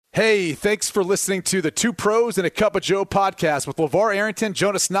Hey, thanks for listening to the Two Pros and a Cup of Joe podcast with LaVar Arrington,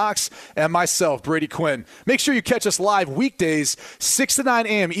 Jonas Knox, and myself, Brady Quinn. Make sure you catch us live weekdays, 6 to 9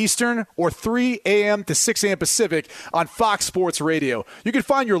 a.m. Eastern or 3 a.m. to 6 a.m. Pacific on Fox Sports Radio. You can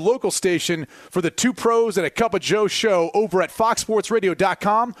find your local station for the Two Pros and a Cup of Joe show over at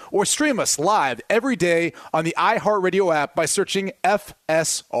foxsportsradio.com or stream us live every day on the iHeartRadio app by searching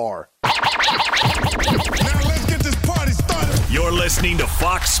FSR. You're listening to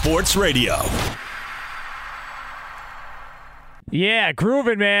Fox Sports Radio. Yeah,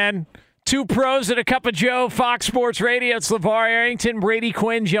 grooving, man. Two Pros and a Cup of Joe, Fox Sports Radio. It's LaVar Arrington, Brady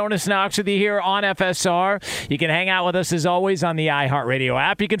Quinn, Jonas Knox with you here on FSR. You can hang out with us, as always, on the iHeartRadio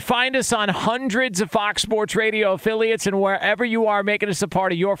app. You can find us on hundreds of Fox Sports Radio affiliates, and wherever you are making us a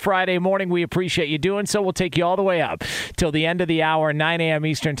part of your Friday morning, we appreciate you doing so. We'll take you all the way up till the end of the hour, 9 a.m.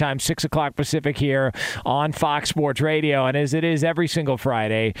 Eastern Time, 6 o'clock Pacific here on Fox Sports Radio. And as it is every single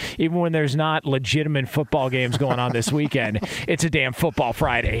Friday, even when there's not legitimate football games going on this weekend, it's a damn football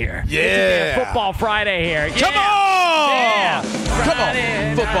Friday here. Yeah. Football Friday here. Yeah. Come on! Yeah. Come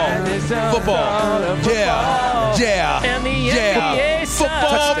on. Football. Yeah. Yeah. And the Yeah. NBA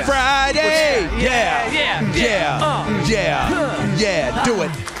Football sucks. Friday. Yeah. Yeah. Yeah. Do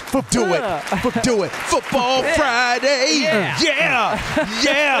it. Do it. Football Friday. Yeah.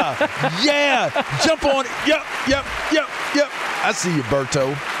 Jump on it. Yep. I see you,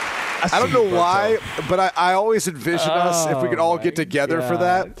 Berto. I don't know why, but I always envision us, if we could all get together for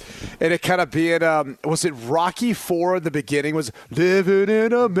that, and it kind of being, was it Rocky IV in the beginning? Was Living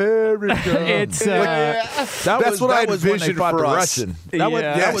in America? It's that's what I envisioned for us.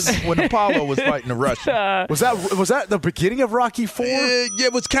 That was when Apollo was fighting the Russian. Was that the beginning of Rocky IV?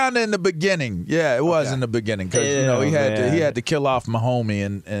 It was kind of in the beginning. Yeah, it was in the beginning because he had to kill off my homie,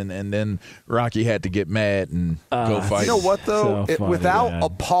 and then Rocky had to get mad and go fight. You know what though? So funny, without man.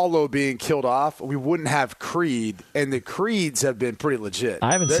 Apollo being killed off, we wouldn't have Creed, and the Creeds have been pretty legit.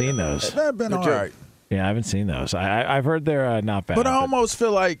 I haven't seen those. They've been all right. Yeah, I haven't seen those. I've heard they're not bad. But I almost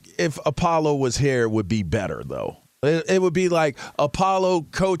feel like if Apollo was here, it would be better, though. It would be like Apollo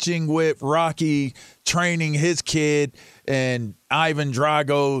coaching with Rocky, training his kid, and Ivan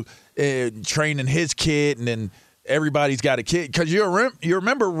Drago training his kid, and then everybody's got a kid. Because you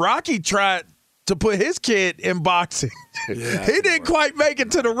remember Rocky tried to put his kid in boxing. Yeah, he didn't quite make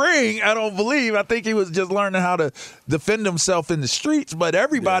it to the ring, I don't believe. I think he was just learning how to defend himself in the streets, but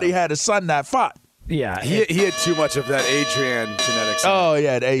everybody had a son that fought. Yeah, He had too much of that Adrian genetics. Oh,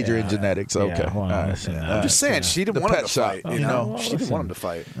 yeah, the Adrian genetics. Okay. Yeah, well, I'm just saying, she didn't The want him pet to shop, fight. you know. She didn't want him to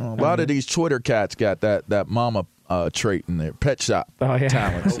fight. A lot of these Twitter cats got that mama trait in their pet shop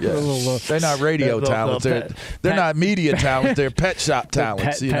talents. Yeah. They're not radio talents. They're not media talents. They're pet shop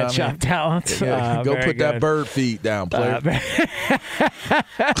talents. Pet shop talents. Yeah, go put that bird feed down, player.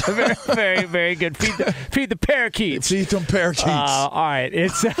 Very, very, very good. Feed the parakeets. Feed them parakeets. All right,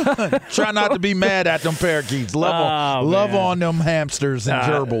 it's Try not to be mad at them parakeets. Love on them hamsters and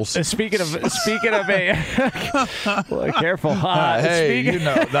gerbils. Speaking of a well, careful. Hey,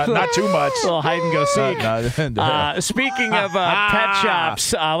 not too much. A little hide and go seek. No. Speaking of pet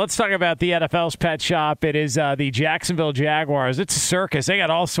shops, let's talk about the NFL's pet shop. It is the Jacksonville Jaguars. It's a circus. They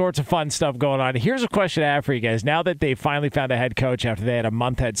got all sorts of fun stuff going on. Here's a question I have for you guys. Now that they finally found a head coach after they had a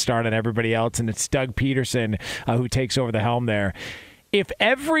month head start on everybody else, and it's Doug Peterson who takes over the helm there. If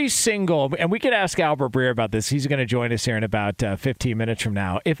every single, and we could ask Albert Breer about this. He's going to join us here in about 15 minutes from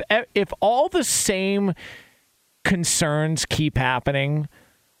now. If all the same concerns keep happening,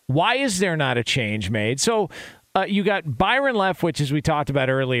 why is there not a change made? So you got Byron Leftwich, as we talked about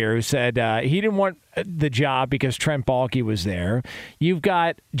earlier, who said he didn't want the job because Trent Baalke was there. You've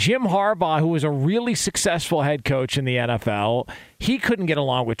got Jim Harbaugh, who was a really successful head coach in the NFL. He couldn't get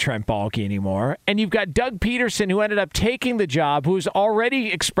along with Trent Baalke anymore. And you've got Doug Peterson, who ended up taking the job, who's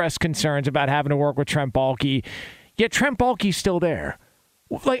already expressed concerns about having to work with Trent Baalke. Yet Trent Baalke's still there.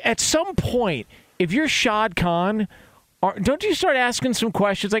 Like, at some point, if you're Shad Khan, don't you start asking some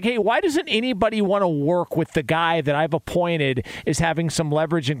questions like, hey, why doesn't anybody want to work with the guy that I've appointed as having some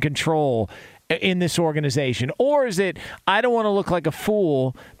leverage and control in this organization? Or is it, I don't want to look like a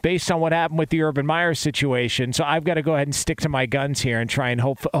fool based on what happened with the Urban Meyer situation, so I've got to go ahead and stick to my guns here and try and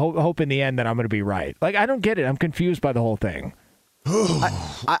hope in the end that I'm going to be right? Like, I don't get it. I'm confused by the whole thing.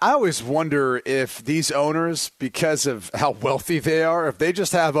 I always wonder if these owners, because of how wealthy they are, if they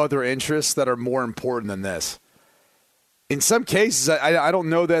just have other interests that are more important than this. In some cases, I don't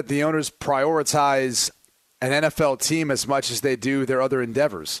know that the owners prioritize an NFL team as much as they do their other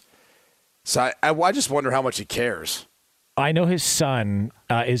endeavors. So I just wonder how much he cares. I know his son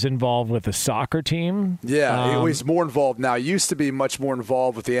is involved with the soccer team. Yeah, he's more involved now. He used to be much more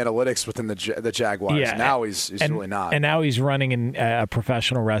involved with the analytics within the Jaguars. Yeah, now he's really not. And now he's running a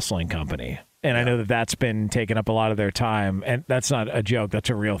professional wrestling company. And I know that's been taking up a lot of their time. And that's not a joke. That's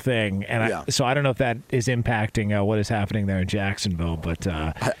a real thing. And so I don't know if that is impacting what is happening there in Jacksonville. But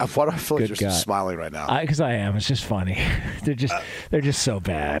why do I feel like you're smiling right now? Because I am. It's just funny. They're just so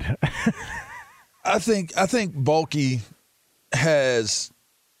bad. I think Bulky has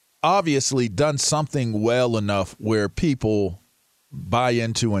obviously done something well enough where people buy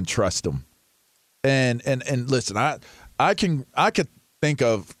into and trust him. And listen, I could think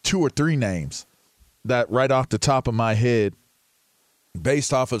of 2 or 3 names that right off the top of my head,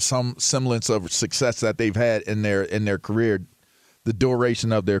 based off of some semblance of success that they've had in their career, the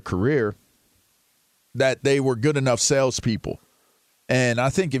duration of their career, that they were good enough salespeople. And I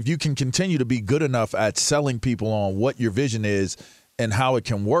think if you can continue to be good enough at selling people on what your vision is and how it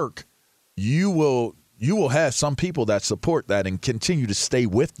can work, you will have some people that support that and continue to stay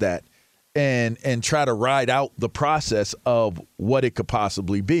with that and try to ride out the process of what it could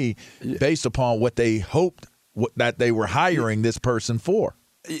possibly be based upon what they hoped that they were hiring this person for.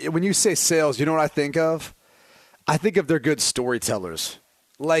 When you say sales, you know what I think of? I think of they're good storytellers.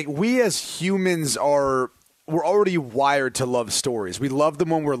 Like, we as humans we're already wired to love stories. We love them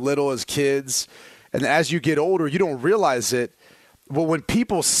when we're little as kids. And as you get older, you don't realize it. But when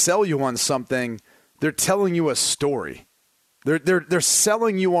people sell you on something, they're telling you a story. They're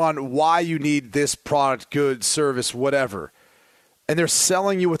selling you on why you need this product, good, service, whatever. And they're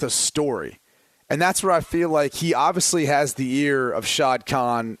selling you with a story. And that's where I feel like he obviously has the ear of Shad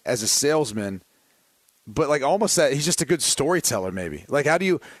Khan as a salesman, but like almost that he's just a good storyteller maybe. Like how do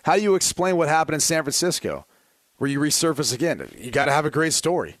you explain what happened in San Francisco where you resurface again? You got to have a great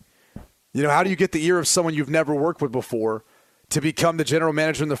story. You know, how do you get the ear of someone you've never worked with before to become the general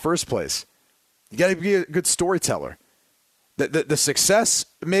manager in the first place? You got to be a good storyteller. The success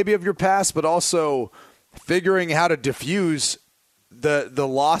maybe of your past, but also figuring how to diffuse the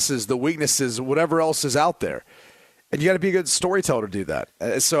losses, the weaknesses, whatever else is out there. And you got to be a good storyteller to do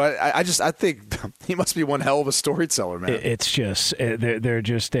that. So I think he must be one hell of a storyteller, man. It's just they're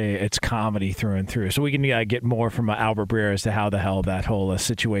just it's comedy through and through. So we can get more from Albert Breer as to how the hell that whole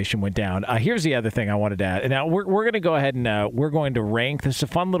situation went down. Here's the other thing I wanted to add. Now we're going to go ahead and we're going to rank. This is a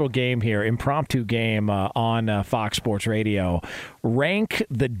fun little game here, impromptu game on Fox Sports Radio. Rank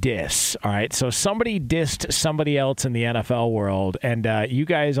the diss. All right. So somebody dissed somebody else in the NFL world, and you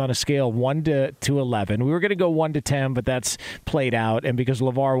guys on a scale of 1 to 11. We were going to go 1 to 10. But that's played out, and because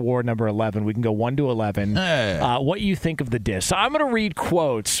LaVar wore number 11, we can go 1 to 11. What you think of the diss? So I'm going to read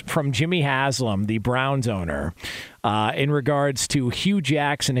quotes from Jimmy Haslam, the Browns owner, in regards to Hugh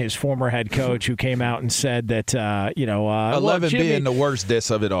Jackson, his former head coach, who came out and said that 11 Jimmy, being the worst diss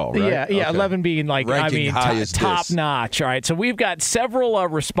of it all, right? Yeah, okay. 11 being top notch. All right, so we've got several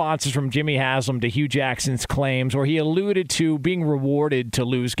responses from Jimmy Haslam to Hugh Jackson's claims, where he alluded to being rewarded to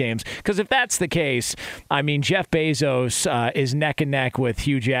lose games. Because if that's the case, I mean, Jeff Bezos is neck and neck with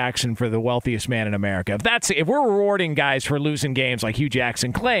Hugh Jackson for the wealthiest man in America. If we're rewarding guys for losing games like Hugh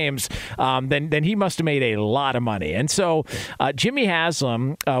Jackson claims, then he must have made a lot of money. And so Jimmy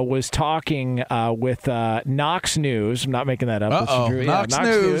Haslam was talking with Knox News. I'm not making that up. Knox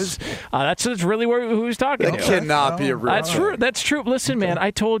News. That's really who he was talking to. That cannot be a real. That's true. That's true. Listen, man,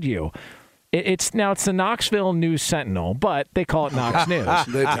 I told you. It's the Knoxville News Sentinel, but they call it Knox News.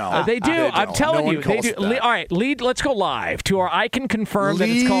 They don't. They do. I'm telling you, they do. All right, Lee, let's go live to our. I can confirm that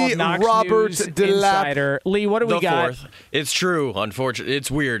it's called Knox News Insider. Lee, what do we got? Fourth. It's true. Unfortunately, it's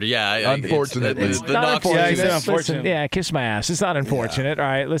weird. Yeah. Unfortunately, it's the not Knox unfortunate. News. Unfortunate. Yeah, kiss my ass. It's not unfortunate. Yeah.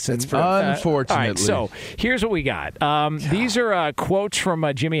 All right, listen. It's unfortunately. All right, so here's what we got. These are quotes from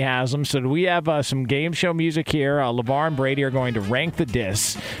Jimmy Haslam. So we have some game show music here. LaVar and Brady are going to rank the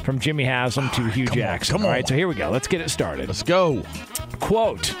diss from Jimmy Haslam to Hugh Jackson. All right, so here we go. Let's get it started. Let's go.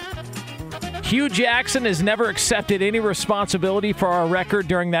 Quote, Hugh Jackson has never accepted any responsibility for our record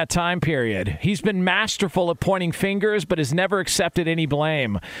during that time period. He's been masterful at pointing fingers, but has never accepted any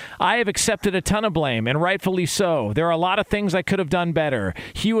blame. I have accepted a ton of blame, and rightfully so. There are a lot of things I could have done better.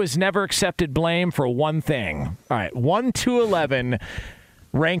 Hugh has never accepted blame for one thing. All right, 1 to 11,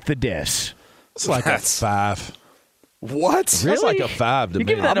 rank the diss. It's like a 5. What? Really? That's like a 5 to me.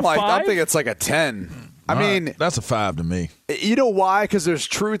 Give that a 5? I think it's like a 10. I mean, that's a 5 to me. You know why? Because there's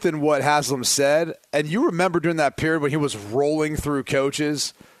truth in what Haslam said. And you remember during that period when he was rolling through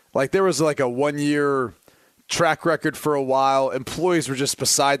coaches, like there was like a 1-year track record for a while. Employees were just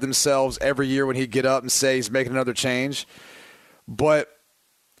beside themselves every year when he'd get up and say he's making another change. But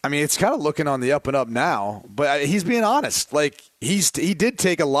I mean, it's kind of looking on the up and up now, but he's being honest. Like he did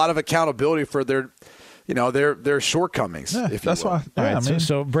take a lot of accountability for their shortcomings. Yeah, if that's you will. why. All Yeah, right, I mean,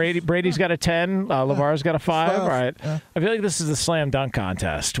 so Brady's got a 10, LaVar's got a 5. All right, Yeah. I feel like this is the slam dunk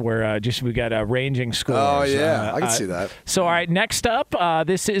contest where we got ranging scores. Oh yeah, I can see that. So all right, next up,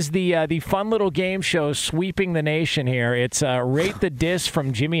 this is the fun little game show sweeping the nation here. It's Rate the Diss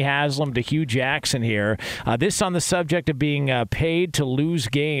from Jimmy Haslam to Hugh Jackson here. This on the subject of being paid to lose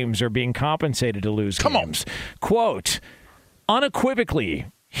games or being compensated to lose games. Quote, unequivocally,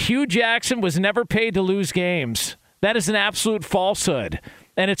 Hugh Jackson was never paid to lose games. That is an absolute falsehood.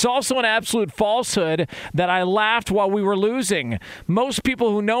 And it's also an absolute falsehood that I laughed while we were losing. Most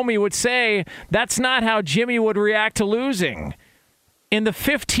people who know me would say that's not how Jimmy would react to losing. In the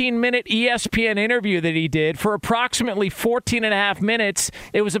 15-minute ESPN interview that he did for approximately 14 and a half minutes,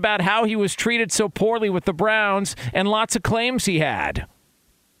 it was about how he was treated so poorly with the Browns and lots of claims he had.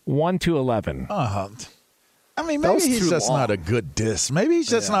 1-11. I mean, maybe he's just not a good diss. Maybe he's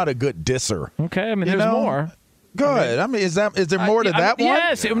just not a good disser. Okay, I mean, there's more. Go ahead. I mean, is there more to that one?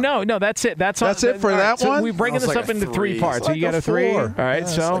 Yes. No, that's it. That's it for that so one? we're breaking this up into 3 parts. So you got a 3? All right,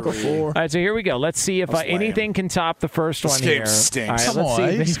 so like a 4. All right, so here we go. Let's see if anything can top the first one here. This game All right, stinks. let's Come see on,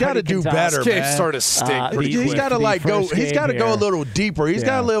 if he's got to anybody do can top better, This game man. started to stink. He's got to He's got to go a little deeper. He's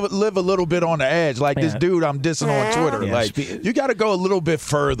got to live a little bit on the edge, like this dude I'm dissing on Twitter. Yeah, like you got to go a little bit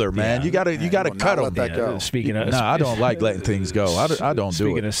further, man. You got to cut him. Let that go. Speaking of, I don't like letting things go. I don't do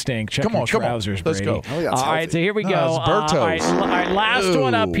it. Speaking of stink, check Come your on, trousers, let's Brady. go. Oh, yeah, it's All right, healthy. so here we go. No, it's All right, Bertos. last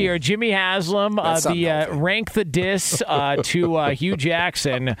one up Ooh. here. Jimmy Haslam, That's not the healthy. rank the diss to Hugh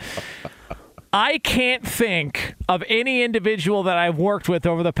Jackson. I can't think of any individual that I've worked with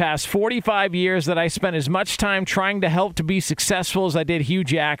over the past 45 years that I spent as much time trying to help to be successful as I did Hugh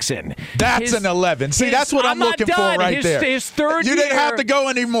Jackson. That's an 11. See, that's what I'm not looking done. for right there. His third You year. didn't have to go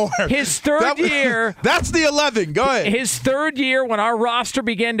anymore. His third year. That's the 11. Go ahead. His third year, when our roster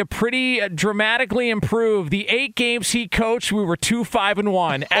began to pretty dramatically improve, the 8 games he coached, we were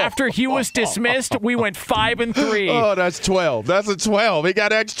 2-5-1. After he was dismissed, we went 5-3. Oh, that's 12. That's a 12. He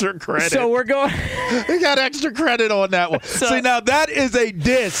got extra credit. So we're going. He got extra credit on that one. See, now that is a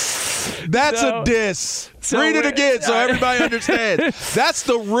diss. That's a diss. Read it again so everybody understands. That's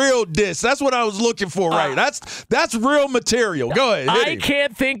the real diss. That's what I was looking for, right? That's real material. Go ahead. I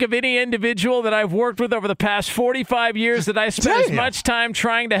can't think of any individual that I've worked with over the past 45 years that I spent as much time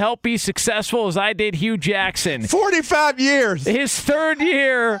trying to help be successful as I did Hugh Jackson. 45 years. His third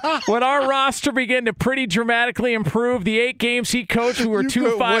year, when our roster began to pretty dramatically improve, the 8 games he coached, we were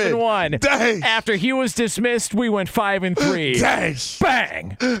 2-5-1. Dang. After he was dismissed, we went 5-3. Dang.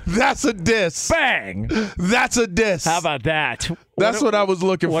 Bang. That's a diss. Bang. That's a diss. How about that? That's what I was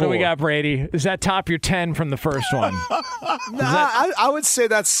looking for. What do we got, Brady? Does that top your 10 from the first one? I would say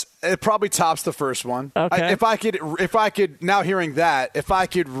it probably tops the first one. Okay. If I could now hearing that, if I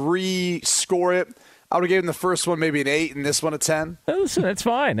could re-score it, I would have given the first one maybe an 8 and this one a 10. Listen, that's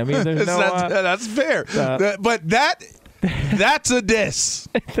fine. I mean, there's no. That's fair. But that's a diss.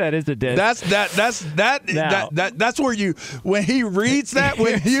 That is a diss. That's where when he reads that,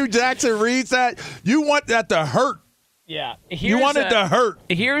 when Hugh Jackson reads that, you want that to hurt. Yeah, You want it to hurt.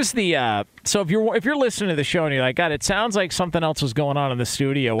 Here's the so if you're listening to the show and you're like, God, it sounds like something else was going on in the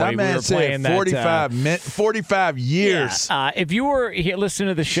studio while That we man were playing said 45 years. Yeah. If you were here listening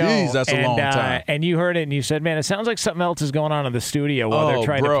to the show, Jeez, that's a long time. And you heard it and you said, man, it sounds like something else is going on in the studio while they're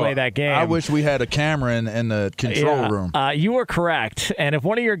trying to play that game. I wish we had a camera in the control room. You were correct. And if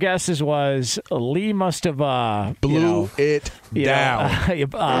one of your guesses was Lee must have blew it down.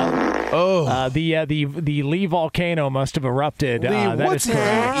 The Lee volcano must have erupted. Lee, what's he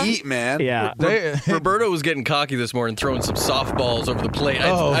gonna eat, man? Yeah. Roberto was getting cocky this morning, throwing some softballs over the plate.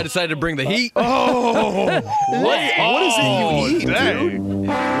 I decided to bring the heat. What is it you eat, dude?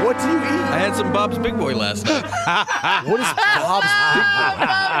 What do you eat? I had some Bob's Big Boy last night. What is Bob's Big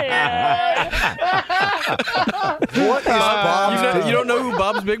Boy? What is Bob's Big Boy? You don't know who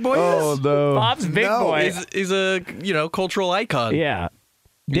Bob's Big Boy is? Oh, no. Bob's Big Boy. He's a cultural icon. Yeah.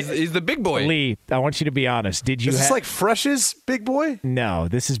 He's the big boy. Lee, I want you to be honest. Did you? Is this like Fresh's Big Boy? No,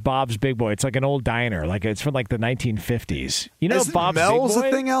 this is Bob's Big Boy. It's like an old diner. Like it's from like the 1950s. You know, Isn't Bob's Mel's Big Boy.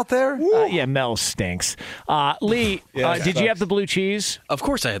 a thing out there? Yeah, Mel stinks. Lee, did you have the blue cheese? Of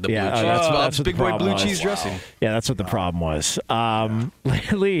course, I had the blue cheese. That's Bob's what the Big Boy problem blue was. cheese dressing. Yeah, that's what the problem was.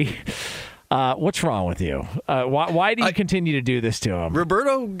 Lee, what's wrong with you? Why do you continue to do this to him?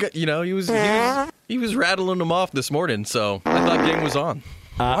 Roberto, he was rattling him off this morning, so I thought game was on.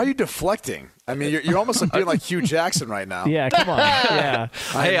 Why are you deflecting? I mean, you're almost being like Hugh Jackson right now. Yeah, come on. Yeah.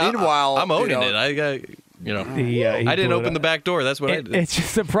 Hey, meanwhile, I'm owning it. I didn't open the back door. That's what I did. It's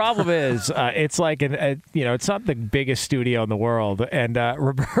just the problem is it's like it's not the biggest studio in the world, and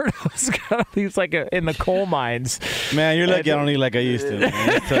Roberto's he's like in the coal mines. Man, you're lucky I don't eat like I used to. Man.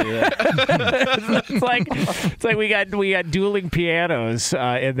 I'll tell you that. it's like we got dueling pianos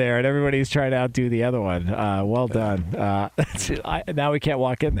in there, and everybody's trying to outdo the other one. Well done. Now we can't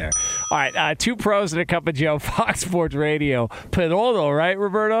walk in there. All right, two pros and a cup of Joe, Fox Sports Radio. Pedoro, right,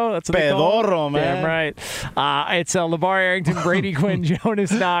 Roberto? That's what they call it? Pedoro, man. Damn right. It's LaVar Arrington, Brady Quinn,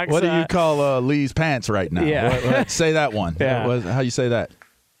 Jonas Knox. What do you call Lee's pants right now? Yeah. What, say that one. Yeah. How you say that?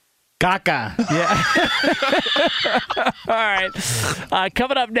 Caca. Yeah. All right.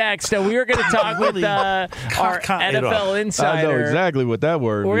 Coming up next, we are going to talk with our NFL insider. I know exactly what that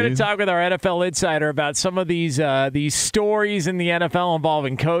word We're going means. to talk with our NFL insider about some of these stories in the NFL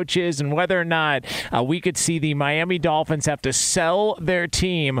involving coaches and whether or not we could see the Miami Dolphins have to sell their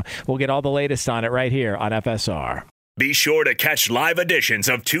team. We'll get all the latest on it right here on FSR. Be sure to catch live editions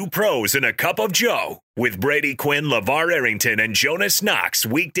of Two Pros and a Cup of Joe with Brady Quinn, LaVar Arrington, and Jonas Knox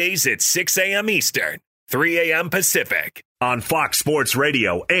weekdays at 6 a.m. Eastern, 3 a.m. Pacific on Fox Sports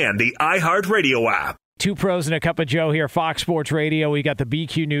Radio and the iHeartRadio app. Two pros and a cup of Joe here, Fox Sports Radio. We got the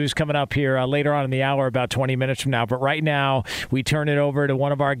BQ News coming up here later on in the hour, about 20 minutes from now. But right now, we turn it over to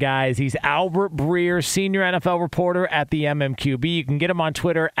one of our guys. He's Albert Breer, senior NFL reporter at the MMQB. You can get him on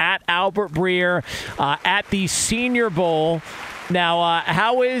Twitter at Albert Breer, at the Senior Bowl. Now,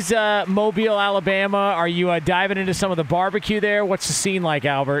 how is Mobile, Alabama? Are you diving into some of the barbecue there? What's the scene like,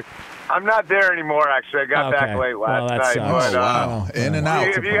 Albert? I'm not there anymore, actually. I got back late last night. Sucks. But, wow. In and out.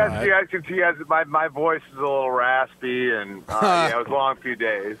 If you guys can see, my voice is a little raspy, and it was a long few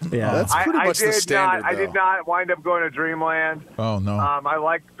days. Yeah, that's pretty much the standard, I did not wind up going to Dreamland. Oh, no. I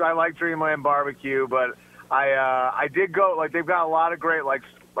like Dreamland barbecue, but I did go. Like, they've got a lot of great like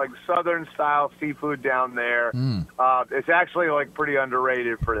Southern style seafood down there. It's actually pretty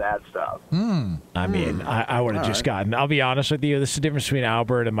underrated for that stuff. I mean, I would have just gotten, I'll be honest with you, this is the difference between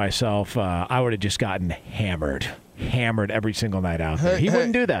Albert and myself. I would have just gotten hammered every single night out there. He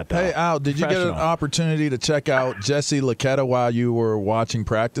wouldn't do that, though. Hey, Al, did you get an opportunity to check out Jesse Luketa while you were watching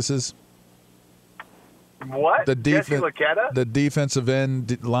practices? What? Jesse Luketa? The defensive end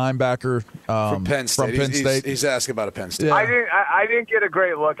linebacker from Penn State. He's asking about a Penn State. Yeah. I didn't get a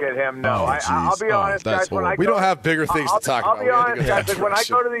great look at him. No, I'll be honest, guys. We don't have bigger things to talk about. I'll be honest, guys. When I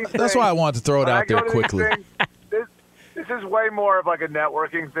go to these, that's why I wanted to throw it out there quickly. This is way more of a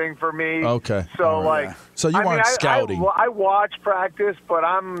networking thing for me. Okay. So so you weren't scouting. I watch practice, but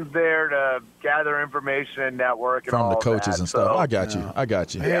I'm there to gather information and network and from the all coaches that, and stuff. so. I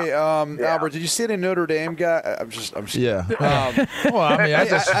got you. Hey, Albert, did you see any Notre Dame guy? I'm just. Yeah. Well, I mean, I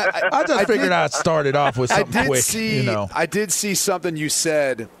just figured I'd start it off with something quick. I did see something you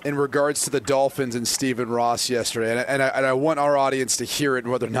said in regards to the Dolphins and Stephen Ross yesterday, and I want our audience to hear it,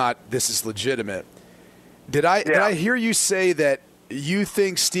 whether or not this is legitimate. Did I hear you say that you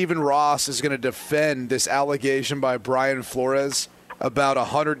think Stephen Ross is going to defend this allegation by Brian Flores about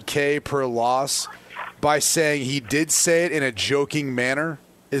 $100K per loss by saying he did say it in a joking manner?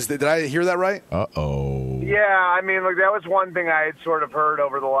 Did I hear that right? Uh-oh. Yeah, I mean, that was one thing I had sort of heard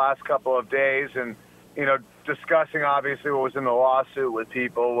over the last couple of days, and discussing obviously what was in the lawsuit with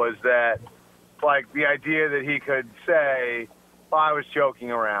people was that the idea that he could say, I was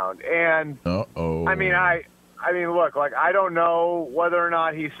joking around. And I mean, look, I don't know whether or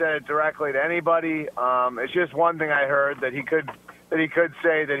not he said it directly to anybody. It's just one thing I heard that he could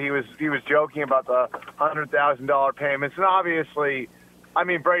say that he was joking about the $100,000 payments. And obviously, I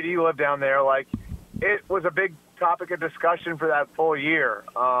mean, Brady, you live down there. It was a big topic of discussion for that full year.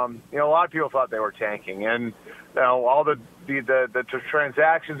 A lot of people thought they were tanking, and all the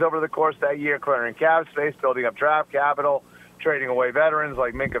transactions over the course of that year, clearing cap space, building up draft capital, trading away veterans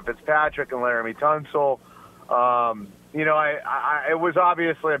like Minka Fitzpatrick and Laramie Tunsil. It was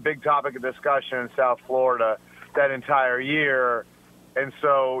obviously a big topic of discussion in South Florida that entire year. And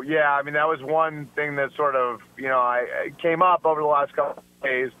so, that was one thing that sort of, came up over the last couple of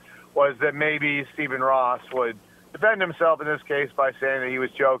days was that maybe Stephen Ross would defend himself in this case by saying that he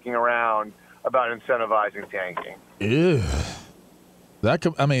was joking around about incentivizing tanking. Ew.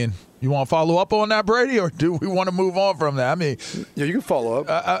 You want to follow up on that, Brady, or do we want to move on from that? I mean, yeah, you can follow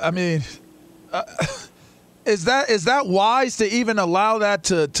up. Is that wise to even allow that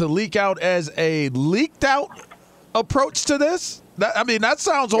to leak out as a leaked out approach to this? That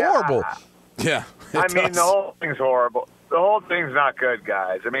sounds horrible. Yeah. The whole thing's horrible. The whole thing's not good,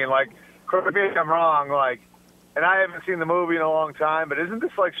 guys. Correct me if I'm wrong, and I haven't seen the movie in a long time, but isn't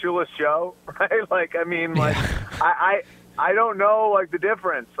this like Shoeless Joe, right? I don't know like the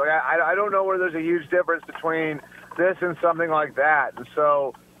difference. Like I don't know where there's a huge difference between this and something like that. And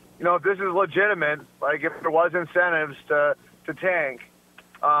so, if this is legitimate, like if there was incentives to tank,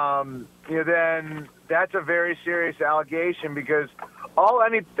 then that's a very serious allegation, because all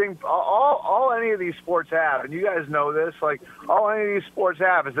any of these sports have, and you guys know this, like all any of these sports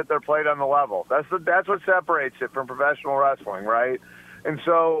have is that they're played on the level. That's what separates it from professional wrestling, right? And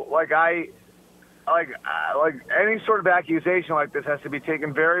so, like any sort of accusation like this has to be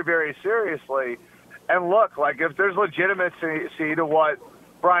taken very, very seriously. And look, like if there's legitimacy to what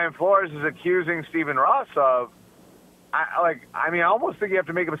Brian Flores is accusing Stephen Ross of, I almost think you have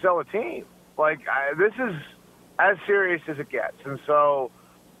to make him sell a team. This is as serious as it gets. And so,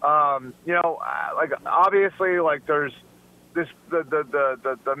 obviously, like there's this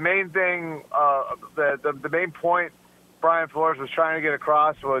the main thing, the main point Brian Flores was trying to get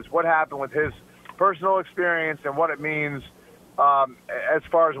across was what happened with his personal experience and what it means as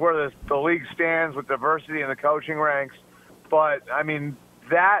far as where the league stands with diversity in the coaching ranks. But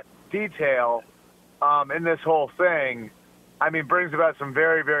that detail in this whole thing, brings about some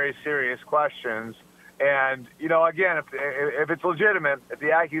very, very serious questions. And, again, if it's legitimate, if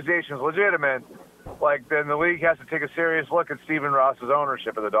the accusation is legitimate, then the league has to take a serious look at Stephen Ross's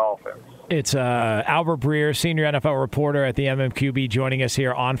ownership of the Dolphins. It's Albert Breer, senior NFL reporter at the MMQB, joining us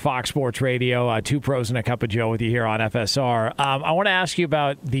here on Fox Sports Radio. Two Pros and a Cup of Joe with you here on FSR. I want to ask you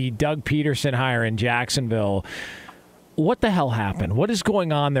about the Doug Peterson hire in Jacksonville. What the hell happened? What is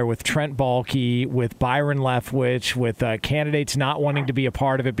going on there with Trent Baalke, with Byron Leftwich, with candidates not wanting to be a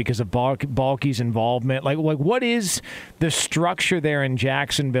part of it because of Baalke's involvement? Like, what is the structure there in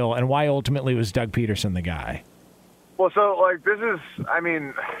Jacksonville, and why ultimately was Doug Peterson the guy? Well, so, this is,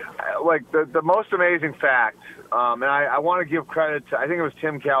 the most amazing fact, and I want to give credit to, I think it was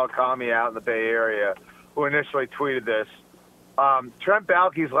Tim Kawakami out in the Bay Area who initially tweeted this. Trent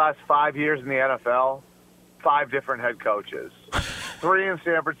Baalke's last 5 years in the NFL, 5 different head coaches, 3 in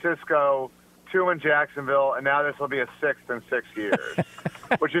San Francisco, 2 in Jacksonville, and now this will be a 6th in 6 years,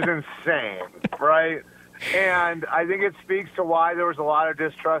 which is insane, right? And I think it speaks to why there was a lot of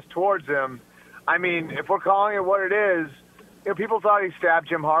distrust towards him. If we're calling it what it is, people thought he stabbed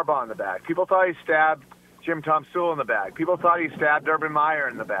Jim Harbaugh in the back. People thought he stabbed Jim Tom Sewell in the back. People thought he stabbed Urban Meyer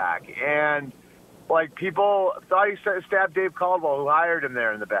in the back. And, people thought he stabbed Dave Caldwell, who hired him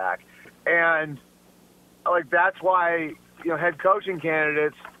there, in the back. And that's why, head coaching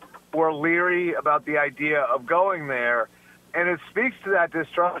candidates were leery about the idea of going there. And it speaks to that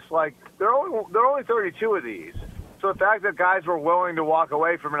distrust. There are only 32 of these. So the fact that guys were willing to walk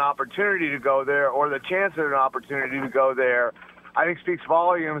away from an opportunity to go there, or the chance of an opportunity to go there, I think speaks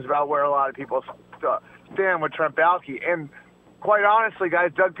volumes about where a lot of people stand with Trent Baalke. And quite honestly,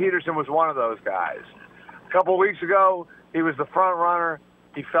 guys, Doug Peterson was one of those guys. A couple of weeks ago, he was the front runner.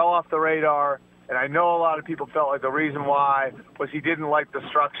 He fell off the radar. And I know a lot of people felt like the reason why was he didn't like the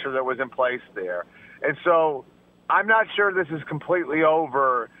structure that was in place there. And so I'm not sure this is completely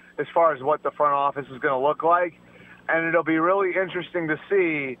over as far as what the front office is going to look like. And it'll be really interesting to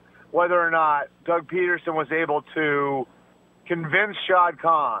see whether or not Doug Peterson was able to convince Shad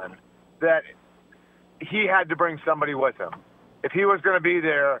Khan that he had to bring somebody with him. If he was going to be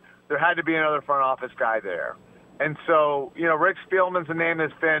there, there had to be another front office guy there. And so, Rick Spielman's a name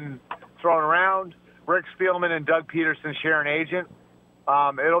that's been thrown around. Rick Spielman and Doug Peterson share an agent.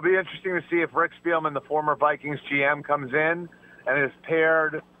 It'll be interesting to see if Rick Spielman, the former Vikings GM, comes in and is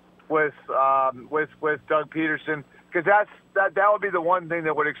paired with Doug Peterson, because that would be the one thing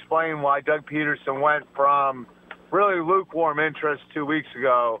that would explain why Doug Peterson went from really lukewarm interest 2 weeks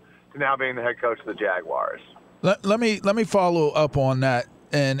ago to now being the head coach of the Jaguars. Let me follow up on that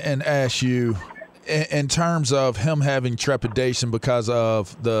and ask you, in terms of him having trepidation because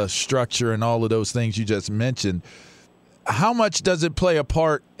of the structure and all of those things you just mentioned, how much does it play a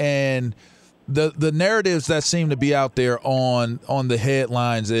part in the narratives that seem to be out there on the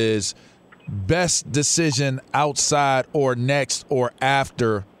headlines is best decision outside or next or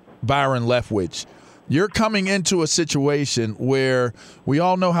after Byron Leftwich? You're coming into a situation where we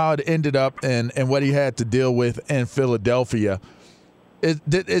all know how it ended up and what he had to deal with in Philadelphia.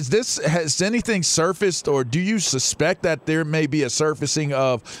 Has anything surfaced, or do you suspect that there may be a surfacing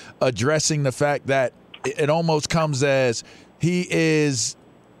of addressing the fact that it almost comes as he is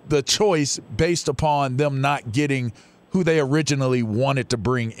the choice based upon them not getting who they originally wanted to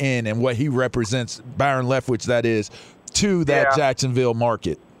bring in and what he represents, Byron Leftwich, that is, to that Jacksonville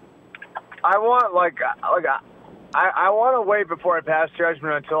market? I want I want to wait before I pass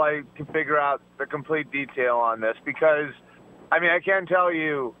judgment until I can figure out the complete detail on this, because I can tell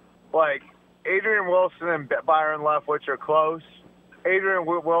you, Adrian Wilson and Byron Leftwich are close. Adrian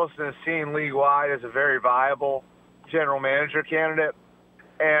Wilson is seen league-wide as a very viable general manager candidate.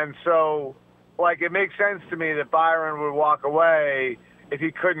 And so, it makes sense to me that Byron would walk away if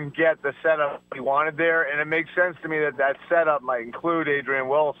he couldn't get the setup he wanted there. And it makes sense to me that that setup might include Adrian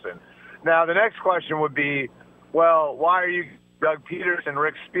Wilson. Now, the next question would be, well, why are you Doug Peterson,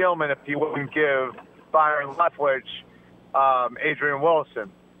 Rick Spielman, if you wouldn't give Byron Leftwich Adrian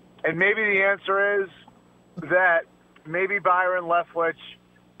Wilson? And maybe the answer is that maybe Byron Leftwich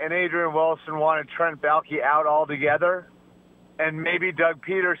and Adrian Wilson wanted Trent Baalke out altogether, and maybe Doug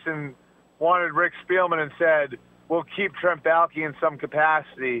Peterson wanted Rick Spielman and said, we'll keep Trent Baalke in some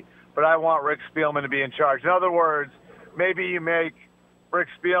capacity, but I want Rick Spielman to be in charge. In other words, maybe you make Rick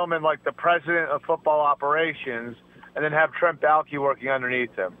Spielman like the president of football operations and then have Trent Baalke working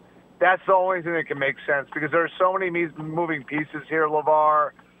underneath him. That's the only thing that can make sense, because there are so many moving pieces here,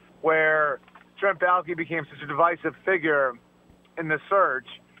 LaVar, where Trent Baalke became such a divisive figure in the search,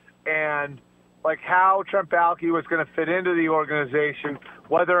 and how Trent Baalke was going to fit into the organization,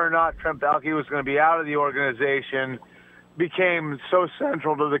 whether or not Trent Baalke was going to be out of the organization, became so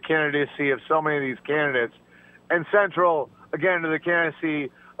central to the candidacy of so many of these candidates, and central, again, to the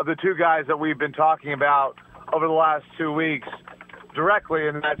candidacy of the two guys that we've been talking about over the last 2 weeks directly,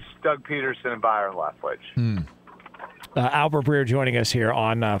 and that's Doug Peterson and Byron Leftwich. Albert Breer joining us here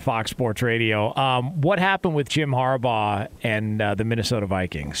on Fox Sports Radio. What happened with Jim Harbaugh and the Minnesota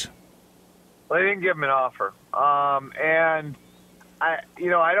Vikings? Well, they didn't give him an offer. And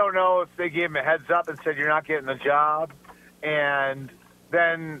I don't know if they gave him a heads up and said, you're not getting the job. And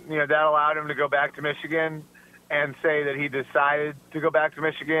then, that allowed him to go back to Michigan and say that he decided to go back to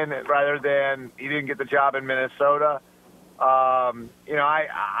Michigan rather than he didn't get the job in Minnesota. I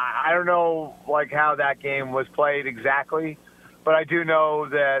don't know how that game was played exactly, but I do know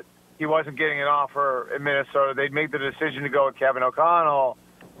that he wasn't getting an offer in Minnesota. They'd made the decision to go with Kevin O'Connell,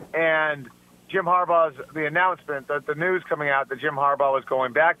 and Jim Harbaugh's the announcement that the news coming out that Jim Harbaugh was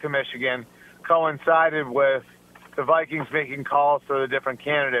going back to Michigan coincided with the Vikings making calls to the different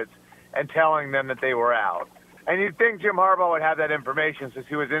candidates and telling them that they were out. And you'd think Jim Harbaugh would have that information since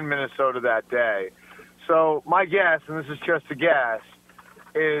he was in Minnesota that day. So my guess, and this is just a guess,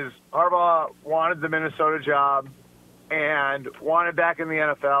 is Harbaugh wanted the Minnesota job and wanted back in the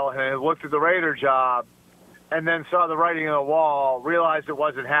NFL and looked at the Raider job and then saw the writing on the wall, realized it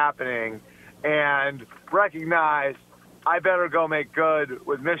wasn't happening, and recognized I better go make good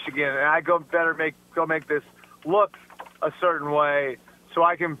with Michigan, and I better make this look a certain way so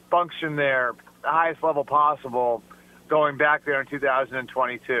I can function there at the highest level possible going back there in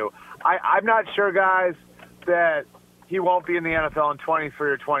 2022. I'm not sure, guys, that he won't be in the NFL in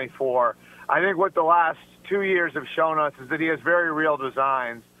 23 or 24. I think what the last 2 years have shown us is that he has very real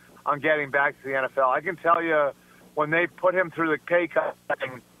designs on getting back to the NFL. I can tell you when they put him through the pay cut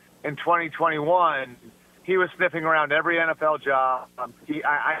in 2021, he was sniffing around every NFL job.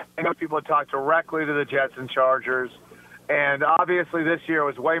 I know people had talked directly to the Jets and Chargers, and obviously this year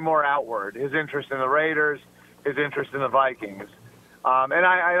was way more outward, his interest in the Raiders, his interest in the Vikings. And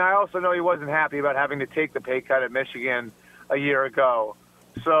I also know he wasn't happy about having to take the pay cut at Michigan a year ago.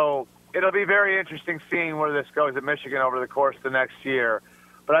 So it'll be very interesting seeing where this goes at Michigan over the course of the next year.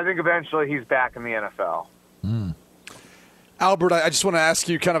 But I think eventually he's back in the NFL. Albert, I just want to ask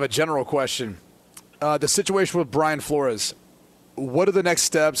you kind of a general question. The situation with Brian Flores, what are the next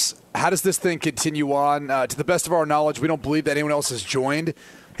steps? How does this thing continue on? To the best of our knowledge, we don't believe that anyone else has joined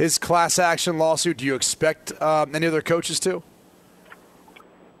his class action lawsuit. Do you expect any other coaches to?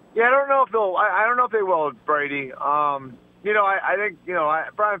 Yeah, I don't know if they'll. I don't know if they will, Brady. I think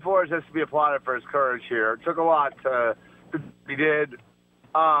Brian Flores has to be applauded for his courage here. It took a lot to he did.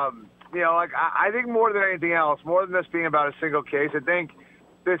 I think more than anything else, more than this being about a single case, I think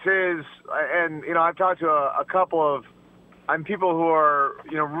this is, and I've talked to a couple of people who are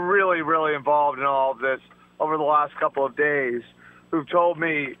really, really involved in all of this over the last couple of days, who've told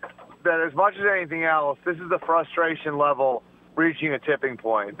me that as much as anything else, this is the frustration level reaching a tipping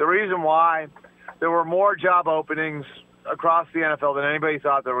point. The reason why there were more job openings across the NFL than anybody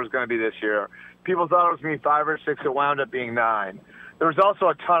thought there was going to be this year. People thought it was going to be 5 or 6. It wound up being 9. There was also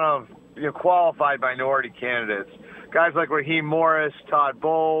a ton of qualified minority candidates. Guys like Raheem Morris, Todd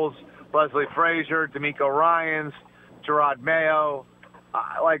Bowles, Leslie Frazier, D'Amico Ryans, Gerard Mayo.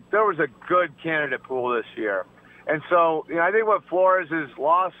 There was a good candidate pool this year. And so I think what Flores'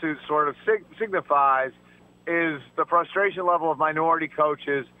 lawsuit sort of signifies is the frustration level of minority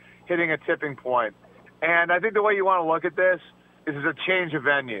coaches hitting a tipping point. And I think the way you want to look at this is as a change of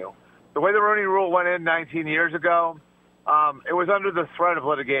venue. The way the Rooney Rule went in 19 years ago, it was under the threat of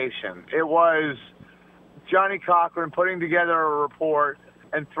litigation. It was Johnny Cochran putting together a report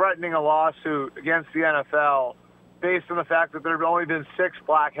and threatening a lawsuit against the NFL based on the fact that there had only been 6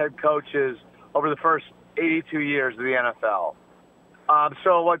 black head coaches over the first 82 years of the NFL.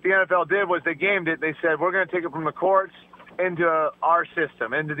 So what the NFL did was they gamed it. They said, we're going to take it from the courts into our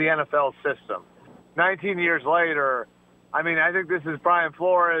system, into the NFL system. 19 years later, I think this is Brian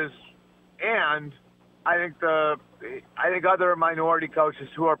Flores and I think other minority coaches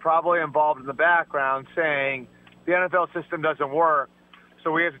who are probably involved in the background saying the NFL system doesn't work,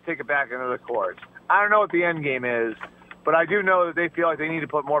 so we have to take it back into the courts. I don't know what the end game is, but I do know that they feel like they need to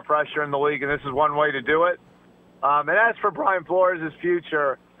put more pressure in the league, and this is one way to do it. And as for Brian Flores'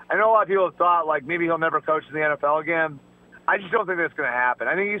 future, I know a lot of people have thought like maybe he'll never coach in the NFL again. I just don't think that's going to happen.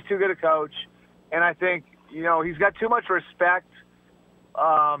 I think he's too good a coach, and I think he's got too much respect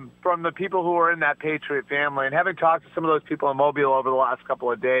from the people who are in that Patriot family. And having talked to some of those people in Mobile over the last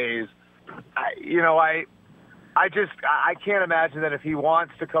couple of days, I can't imagine that if he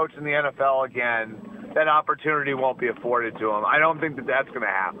wants to coach in the NFL again, that opportunity won't be afforded to him. I don't think that that's going to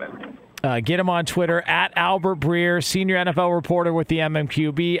happen. Get him on Twitter at Albert Breer, senior NFL reporter with the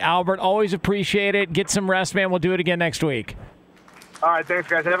MMQB. Albert, always appreciate it. Get some rest, man. We'll do it again next week. All right, thanks,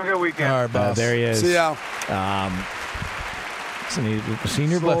 guys. Have a good weekend. All right, boss. There he is. See ya.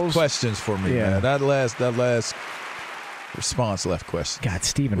 Senior Bowls. Left questions for me, man. That last response left questions. God,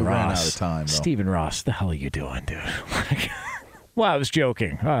 Stephen Ross. Ran out of time, though. Stephen Ross, the hell are you doing, dude? Well, I was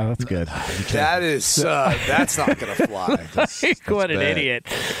joking. Oh, that's good. That's not going to fly. What an idiot.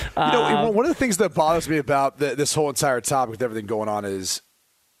 One of the things that bothers me about this whole entire topic with everything going on is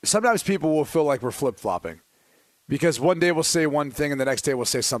sometimes people will feel like we're flip-flopping because one day we'll say one thing and the next day we'll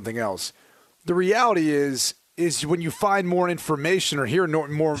say something else. The reality is when you find more information or hear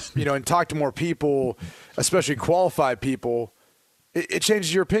more, and talk to more people, especially qualified people, it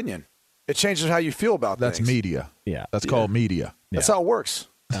changes your opinion. It changes how you feel about things. That's media. Yeah. That's called media. That's how it works.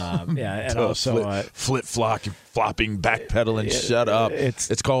 And also flopping, backpedaling. Shut up.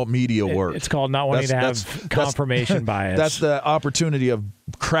 It's called media work. It's called not wanting to have confirmation bias. That's the opportunity of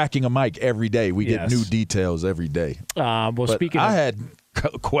cracking a mic every day. We get new details every day. I had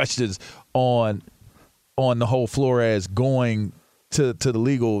questions on the whole Flores going to the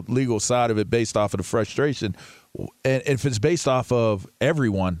legal side of it based off of the frustration, and if it's based off of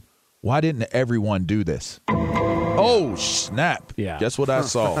everyone. Why didn't everyone do this? Oh, snap. Yeah. Guess what I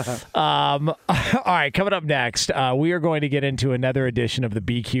saw? All right, coming up next, we are going to get into another edition of the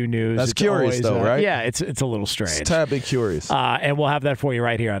BQ News. That's curious, though, right? Yeah, it's a little strange. It's a tad bit curious. And we'll have that for you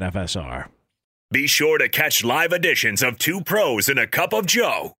right here on FSR. Be sure to catch live editions of Two Pros and a Cup of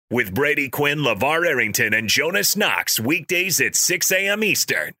Joe with Brady Quinn, LaVar Arrington, and Jonas Knox weekdays at 6 a.m.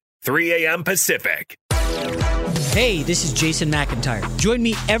 Eastern, 3 a.m. Pacific. Hey, this is Jason McIntyre. Join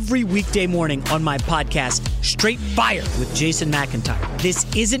me every weekday morning on my podcast, Straight Fire with Jason McIntyre. This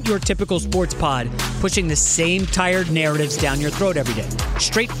isn't your typical sports pod pushing the same tired narratives down your throat every day.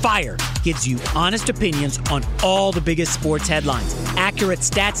 Straight Fire gives you honest opinions on all the biggest sports headlines, accurate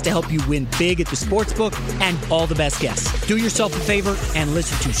stats to help you win big at the sportsbook, and all the best guests. Do yourself a favor and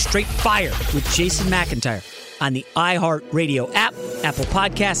listen to Straight Fire with Jason McIntyre on the iHeartRadio app, Apple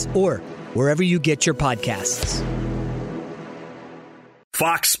Podcasts, or wherever you get your podcasts.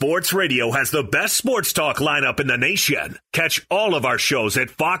 Fox Sports Radio has the best sports talk lineup in the nation. Catch all of our shows at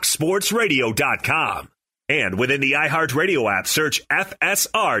foxsportsradio.com. And within the iHeartRadio app, search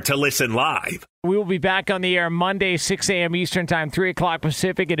FSR to listen live. We will be back on the air Monday, 6 a.m. Eastern Time, 3 o'clock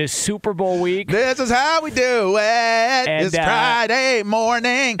Pacific. It is Super Bowl week. This is how we do it. It's Friday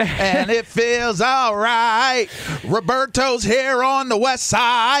morning, and it feels all right. Roberto's here on the west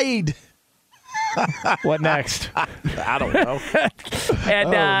side. What next? I don't know.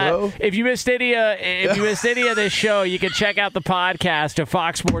 And if you missed any of this show, you can check out the podcast at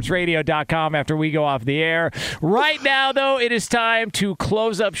foxsportsradio.com after we go off the air. Right now, though, it is time to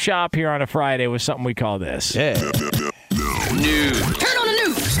close up shop here on a Friday with something we call this. Yeah. News. Turn on the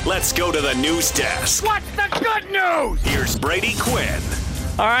news. Let's go to the news desk. What's the good news? Here's Brady Quinn.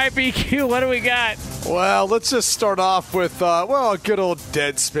 All right, BQ, what do we got? Well, let's just start off with a good old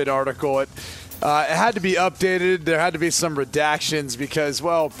Deadspin article. It had to be updated. There had to be some redactions because,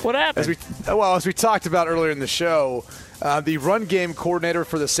 what happened? As we talked about earlier in the show, the run game coordinator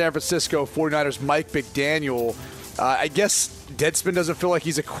for the San Francisco 49ers, Mike McDaniel, I guess Deadspin doesn't feel like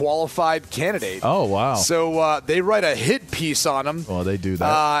he's a qualified candidate. Oh, wow. So they write a hit piece on him. Well, they do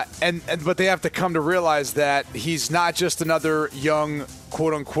that. But they have to come to realize that he's not just another young,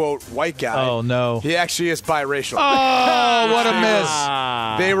 quote-unquote, white guy. Oh, no. He actually is biracial. Oh, what a miss.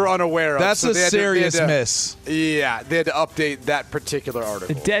 they were unaware of. That's a serious miss. Yeah, they had to update that particular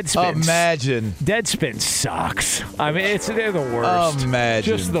article. Deadspin. Imagine. Deadspin sucks. I mean, they're the worst.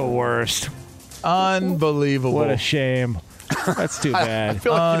 Imagine. Just the worst. Unbelievable. What a shame. That's too bad. I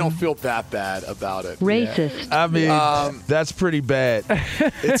feel like you don't feel that bad about it. Racist. I mean, that's pretty bad.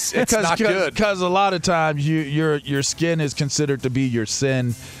 It's not good. Because a lot of times your skin is considered to be your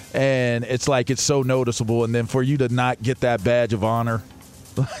sin, and it's like it's so noticeable. And then for you to not get that badge of honor,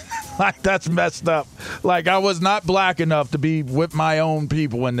 like that's messed up. Like I was not black enough to be with my own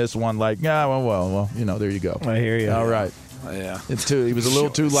people in this one. Like, yeah, well, there you go. I hear you. All right. Yeah, he was a little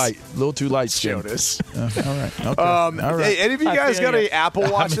too light skin. Jonas. All right. Okay. All right. Hey, any of you guys got any Apple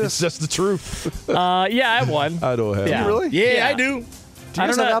Watches? It's just the truth. Yeah, I have one. I don't have. Yeah. One. Really? Yeah, I do. Do you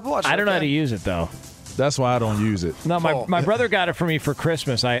guys have Apple Watch? I don't know how to use it though. That's why I don't use it. No, my brother got it for me for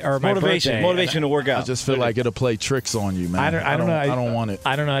Christmas. My birthday. Motivation to work out. I just feel like it'll play tricks on you, man. I don't know. I don't want it.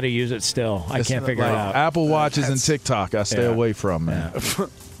 I don't know how to use it still. I can't figure it out. Apple Watches and TikTok, I stay away from, man.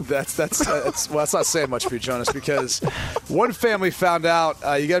 That's not saying much for you, Jonas, because one family found out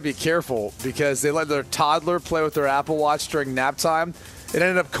you got to be careful because they let their toddler play with their Apple Watch during nap time. It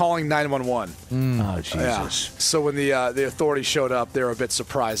ended up calling 911. Oh, Jesus. Yeah. So when the authorities showed up, they were a bit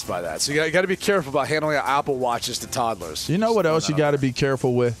surprised by that. So you got to be careful about handling Apple Watches to toddlers. You know what else you got to be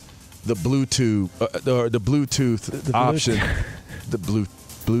careful with? The Bluetooth option. The Bluetooth.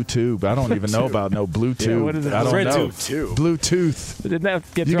 I don't even know about no Bluetooth. Yeah, what is it? I don't know. Bluetooth. Didn't that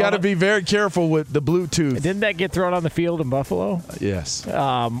get You thrown got to on- be very careful with the Bluetooth. Didn't that get thrown on the field in Buffalo? Yes.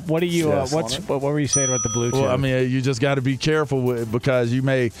 What do you? Yes. What were you saying about the Bluetooth? Well, I mean, you just got to be careful with because you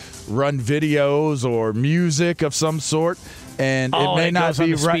may run videos or music of some sort, and it may not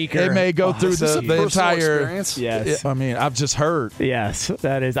be right. It may go through the entire experience. Yes. I mean, I've just heard. Yes,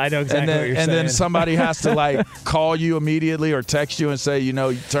 that is. I know exactly what you're saying. And then somebody has to like call you immediately or text you and say,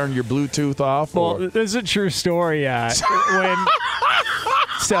 you turn your Bluetooth off. Well, this is a true story.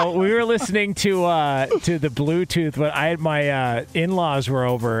 So we were listening to the Bluetooth, but my in-laws were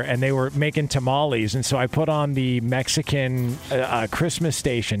over and they were making tamales, and so I put on the Mexican Christmas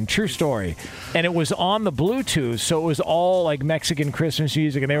station. True story, and it was on the Bluetooth, so it was all like Mexican Christmas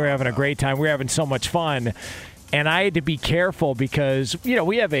music, and they were having a great time. We were having so much fun. And I had to be careful because,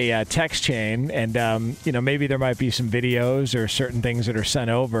 we have a text chain and, maybe there might be some videos or certain things that are sent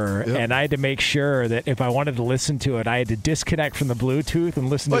over. Yep. And I had to make sure that if I wanted to listen to it, I had to disconnect from the Bluetooth and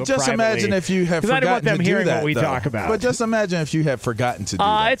listen to it privately. But just imagine if you have forgotten to do that. I didn't want them hearing what we talk about. But just imagine if you have forgotten to do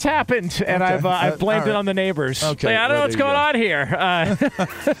that. It's happened, and Okay. I've blamed it on the neighbors. Okay. I don't know what's going on here.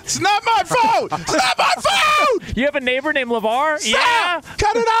 It's not my phone! It's not my phone! You have a neighbor named LaVar? Stop! Yeah?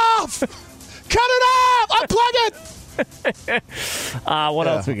 Cut it off! Cut it off! Unplug it! What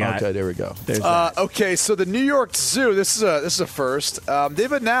else we got? Okay, there we go. Okay, so the New York Zoo, this is a first.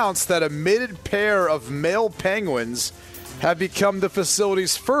 They've announced that a mated pair of male penguins have become the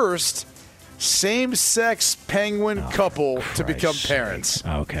facility's first same-sex penguin couple to become parents.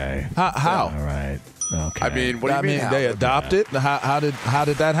 Okay. How? All right. Okay. I mean, what do you mean? They adopted? How did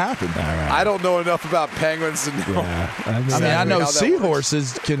that happen? All right. I don't know enough about penguins to know. I know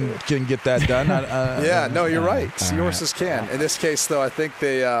seahorses can get that done. No, you're right. Seahorses can. In this case, though, I think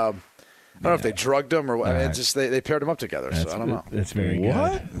they. I don't know if they drugged them or just they paired them up together. So I don't know. That's very good.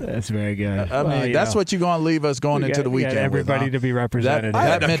 What? That's very good. I mean, that's what you're going to leave us going into the weekend. Everybody with, to be represented. I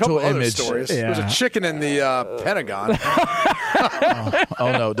had that a couple mental other image. stories. There's a chicken in the Pentagon.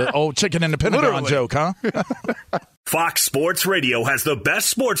 Oh no, the old chicken in the Pentagon joke, huh? Fox Sports Radio has the best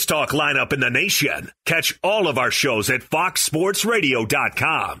sports talk lineup in the nation. Catch all of our shows at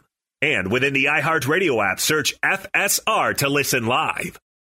foxsportsradio.com. And within the iHeartRadio app, search FSR to listen live.